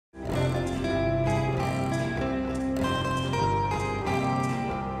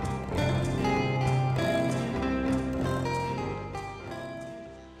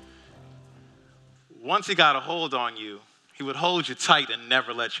Once he got a hold on you, he would hold you tight and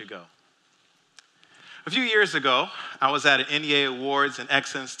never let you go. A few years ago, I was at an NEA Awards and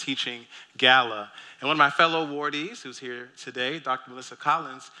Excellence Teaching Gala, and one of my fellow awardees, who's here today, Dr. Melissa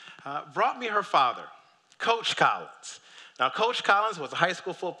Collins, brought me her father, Coach Collins. Now, Coach Collins was a high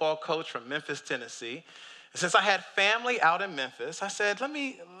school football coach from Memphis, Tennessee. And since I had family out in Memphis, I said, let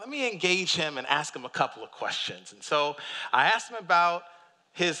me engage him and ask him a couple of questions. And so I asked him about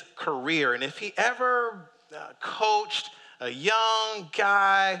his career and if he ever coached a young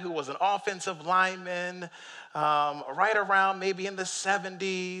guy who was an offensive lineman right around maybe in the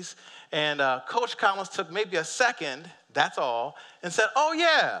 70s. And Coach Collins took maybe a second, that's all, and said, oh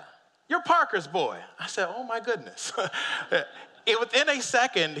yeah, you're Parker's boy. I said, oh my goodness. Within a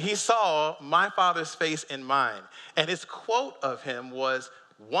second, he saw my father's face in mine. And his quote of him was,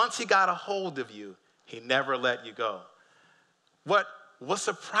 once he got a hold of you, he never let you go. What was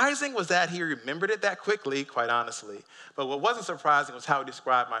surprising was that he remembered it that quickly, quite honestly. But what wasn't surprising was how he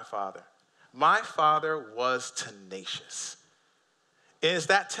described my father. My father was tenacious. It is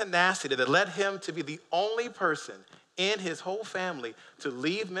that tenacity that led him to be the only person in his whole family to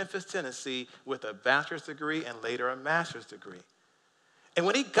leave Memphis, Tennessee with a bachelor's degree and later a master's degree. And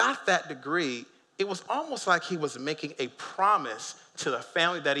when he got that degree, it was almost like he was making a promise to the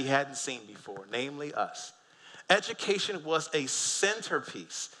family that he hadn't seen before, namely us. Education was a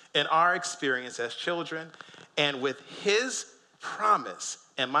centerpiece in our experience as children, and with his promise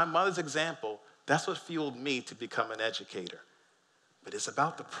and my mother's example, that's what fueled me to become an educator. But it's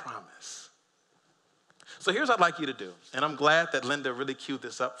about the promise. So here's what I'd like you to do, and I'm glad that Linda really queued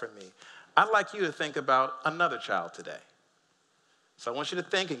this up for me. I'd like you to think about another child today. So I want you to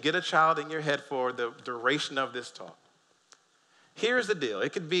think and get a child in your head for the duration of this talk. Here's the deal.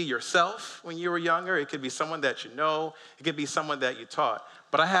 It could be yourself when you were younger. It could be someone that you know. It could be someone that you taught.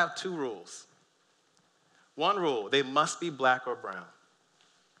 But I have two rules. One rule, they must be black or brown.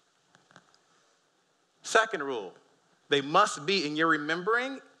 Second rule, they must be, in your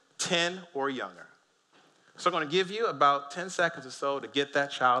remembering, 10 or younger. So I'm going to give you about 10 seconds or so to get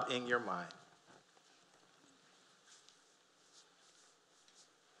that child in your mind.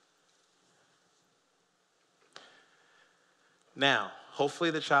 Now, hopefully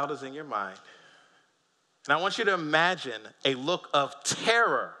the child is in your mind. And I want you to imagine a look of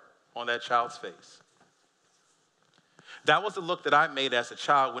terror on that child's face. That was the look that I made as a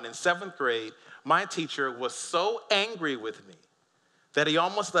child when in 7th grade, my teacher was so angry with me that he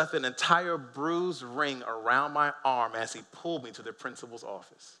almost left an entire bruised ring around my arm as he pulled me to the principal's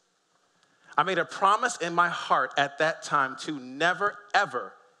office. I made a promise in my heart at that time to never,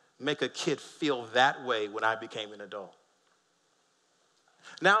 ever make a kid feel that way when I became an adult.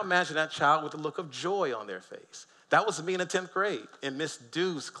 Now imagine that child with a look of joy on their face. That was me in the 10th grade in Miss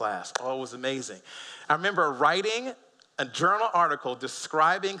Dew's class. Oh, it was amazing. I remember writing a journal article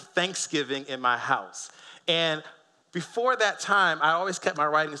describing Thanksgiving in my house. And before that time, I always kept my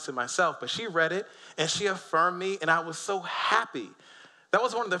writings to myself, but she read it and she affirmed me, and I was so happy. That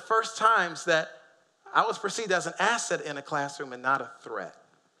was one of the first times that I was perceived as an asset in a classroom and not a threat.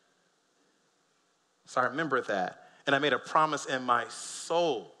 So I remember that. And I made a promise in my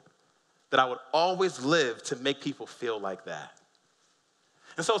soul that I would always live to make people feel like that.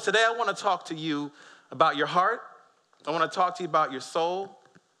 And so today I want to talk to you about your heart. I want to talk to you about your soul.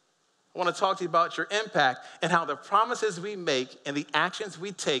 I want to talk to you about your impact and how the promises we make and the actions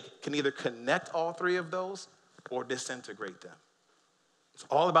we take can either connect all three of those or disintegrate them. It's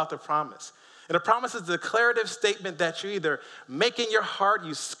all about the promise. And the promise is a declarative statement that you either make in your heart,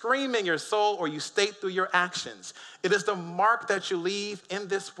 you scream in your soul, or you state through your actions. It is the mark that you leave in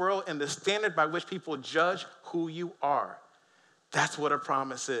this world and the standard by which people judge who you are. That's what a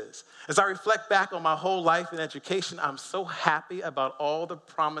promise is. As I reflect back on my whole life in education, I'm so happy about all the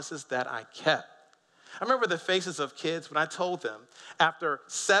promises that I kept. I remember the faces of kids when I told them after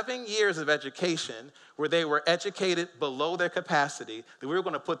 7 years of education where they were educated below their capacity that we were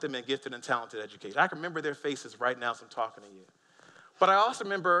going to put them in gifted and talented education. I can remember their faces right now as I'm talking to you. But I also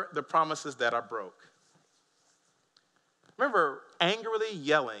remember the promises that I broke. I remember angrily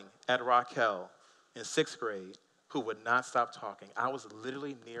yelling at Raquel in 6th grade who would not stop talking. I was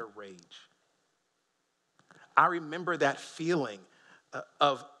literally near rage. I remember that feeling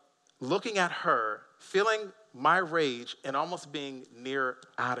of looking at her, feeling my rage, and almost being near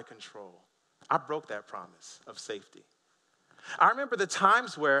out of control. I broke that promise of safety. I remember the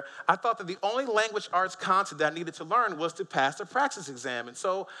times where I thought that the only language arts content that I needed to learn was to pass the praxis exam. And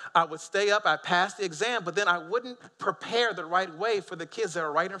so I would stay up, I'd pass the exam, but then I wouldn't prepare the right way for the kids that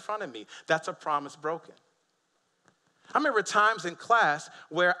are right in front of me. That's a promise broken. I remember times in class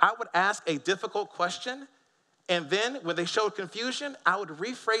where I would ask a difficult question, and then when they showed confusion, I would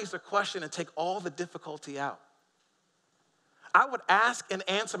rephrase the question and take all the difficulty out. I would ask and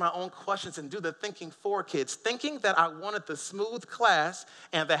answer my own questions and do the thinking for kids, thinking that I wanted the smooth class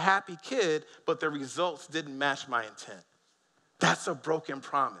and the happy kid, but the results didn't match my intent. That's a broken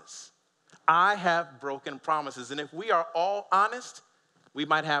promise. I have broken promises, and if we are all honest, we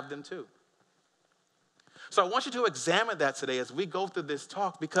might have them too. So I want you to examine that today as we go through this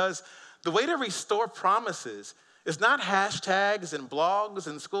talk, because the way to restore promises is not hashtags and blogs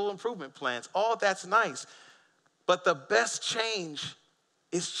and school improvement plans. All that's nice. But the best change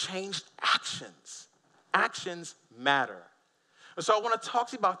is changed actions. Actions matter. And so I want to talk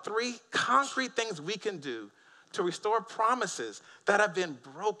to you about 3 concrete things we can do to restore promises that have been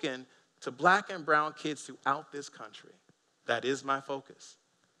broken to Black and brown kids throughout this country. That is my focus.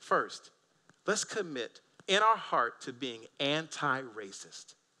 First, let's commit in our heart to being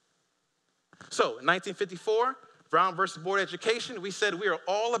anti-racist. So in 1954, Brown versus Board of Education, we said we are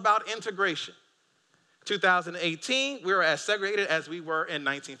all about integration. 2018, we are as segregated as we were in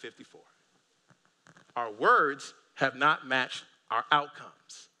 1954. Our words have not matched our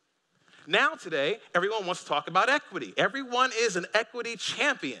outcomes. Now today, everyone wants to talk about equity. Everyone is an equity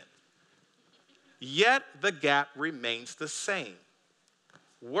champion. Yet the gap remains the same.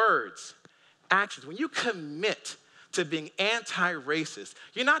 Words, actions. When you commit to being anti-racist,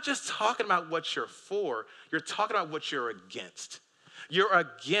 you're not just talking about what you're for, you're talking about what you're against. You're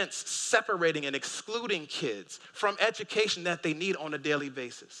against separating and excluding kids from education that they need on a daily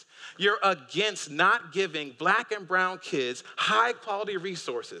basis. You're against not giving Black and brown kids high-quality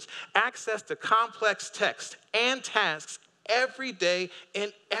resources, access to complex text and tasks every day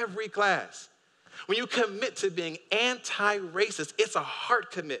in every class. When you commit to being anti-racist, it's a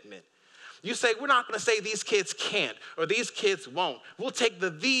heart commitment. You say, we're not going to say these kids can't or these kids won't. We'll take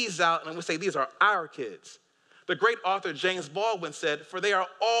the these out and we'll say these are our kids. The great author James Baldwin said, for they are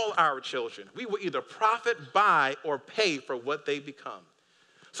all our children. We will either profit by or pay for what they become.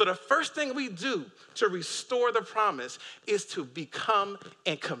 So the first thing we do to restore the promise is to become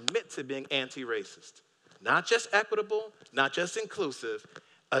and commit to being anti-racist. Not just equitable, not just inclusive,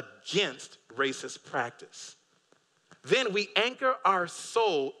 against racist practice. Then we anchor our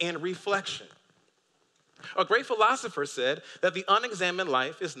soul in reflection. A great philosopher said that the unexamined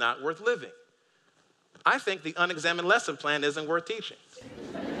life is not worth living. I think the unexamined lesson plan isn't worth teaching.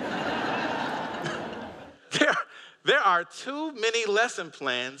 There are too many lesson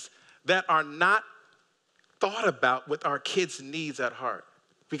plans that are not thought about with our kids' needs at heart.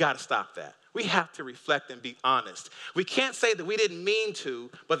 We got to stop that. We have to reflect and be honest. We can't say that we didn't mean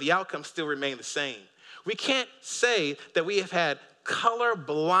to, but the outcomes still remain the same. We can't say that we have had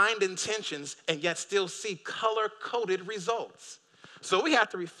color-blind intentions and yet still see color-coded results. So we have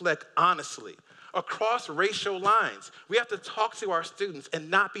to reflect honestly across racial lines. We have to talk to our students and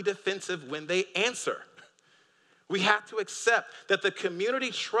not be defensive when they answer. We have to accept that the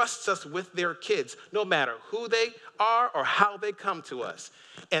community trusts us with their kids, no matter who they are or how they come to us.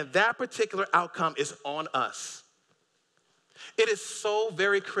 And that particular outcome is on us. It is so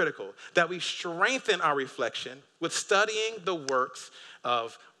very critical that we strengthen our reflection with studying the works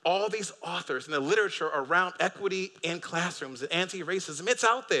of all these authors and the literature around equity in classrooms and anti-racism. It's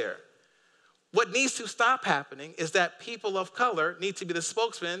out there. What needs to stop happening is that people of color need to be the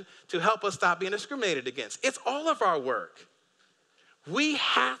spokesman to help us stop being discriminated against. It's all of our work. We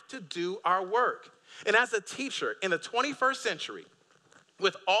have to do our work. And as a teacher in the 21st century,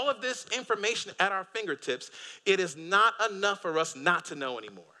 with all of this information at our fingertips, it is not enough for us not to know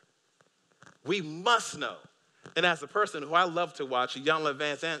anymore. We must know. And as a person who I love to watch, Iyanla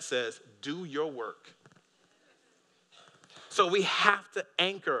Vanzant says, do your work. So we have to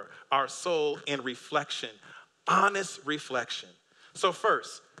anchor our soul in reflection, honest reflection. So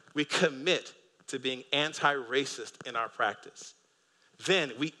first, we commit to being anti-racist in our practice.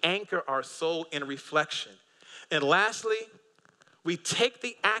 Then we anchor our soul in reflection. And lastly, we take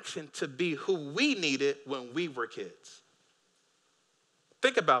the action to be who we needed when we were kids.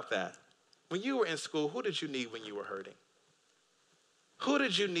 Think about that. When you were in school, who did you need when you were hurting? Who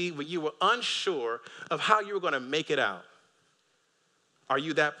did you need when you were unsure of how you were going to make it out? Are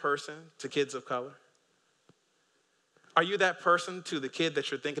you that person to kids of color? Are you that person to the kid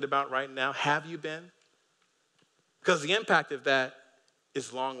that you're thinking about right now? Have you been? Because the impact of that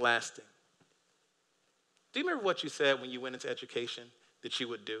is long lasting. Do you remember what you said when you went into education that you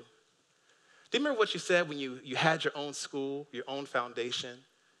would do? Do you remember what you said when you had your own school, your own foundation,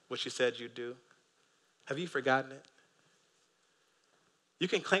 what you said you'd do? Have you forgotten it? You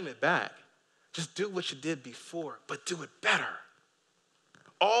can claim it back. Just do what you did before, but do it better.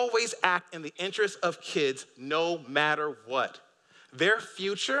 Always act in the interest of kids no matter what. Their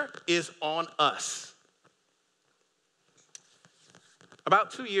future is on us.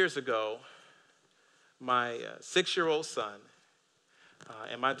 About 2 years ago, my 6-year-old son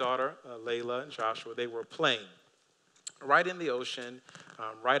and my daughter, Layla and Joshua, they were playing right in the ocean,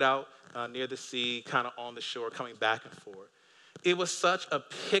 right out near the sea, kind of on the shore, coming back and forth. It was such a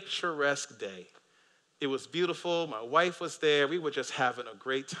picturesque day. It was beautiful. My wife was there. We were just having a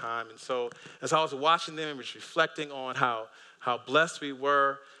great time. And so as I was watching them and was reflecting on how blessed we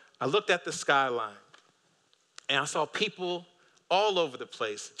were, I looked at the skyline and I saw people all over the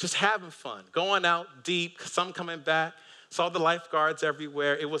place, just having fun, going out deep, some coming back, saw the lifeguards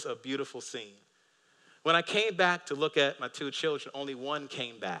everywhere. It was a beautiful scene. When I came back to look at my 2 children, only one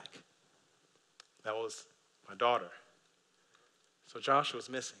came back. That was my daughter. So Joshua was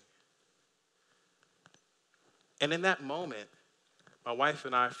missing. And in that moment, my wife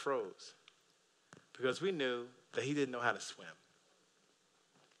and I froze because we knew that he didn't know how to swim.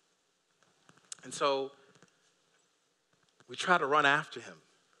 And so we tried to run after him.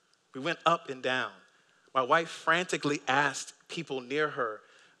 We went up and down. My wife frantically asked people near her,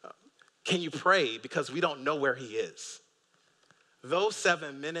 can you pray? Because we don't know where he is. Those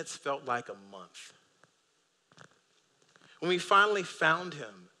 7 minutes felt like a month. When we finally found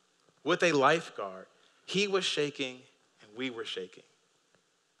him with a lifeguard, he was shaking and we were shaking.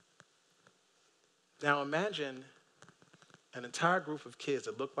 Now imagine an entire group of kids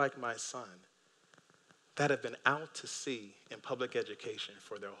that look like my son that have been out to sea in public education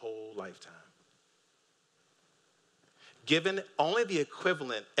for their whole lifetime. Given only the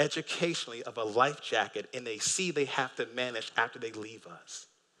equivalent educationally of a life jacket in a sea they have to manage after they leave us.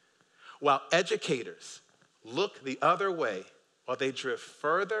 While educators look the other way while they drift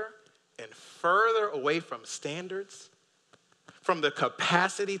further and further away from standards, from the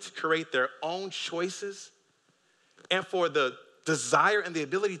capacity to create their own choices, and for the desire and the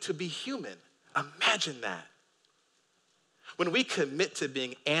ability to be human. Imagine that. When we commit to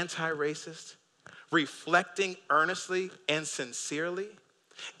being anti-racist, reflecting earnestly and sincerely,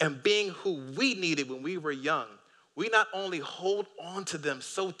 and being who we needed when we were young, we not only hold on to them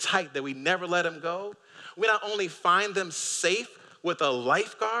so tight that we never let them go, we not only find them safe with a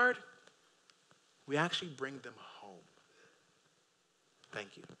lifeguard, we actually bring them home.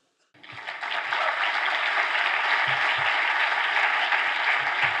 Thank you.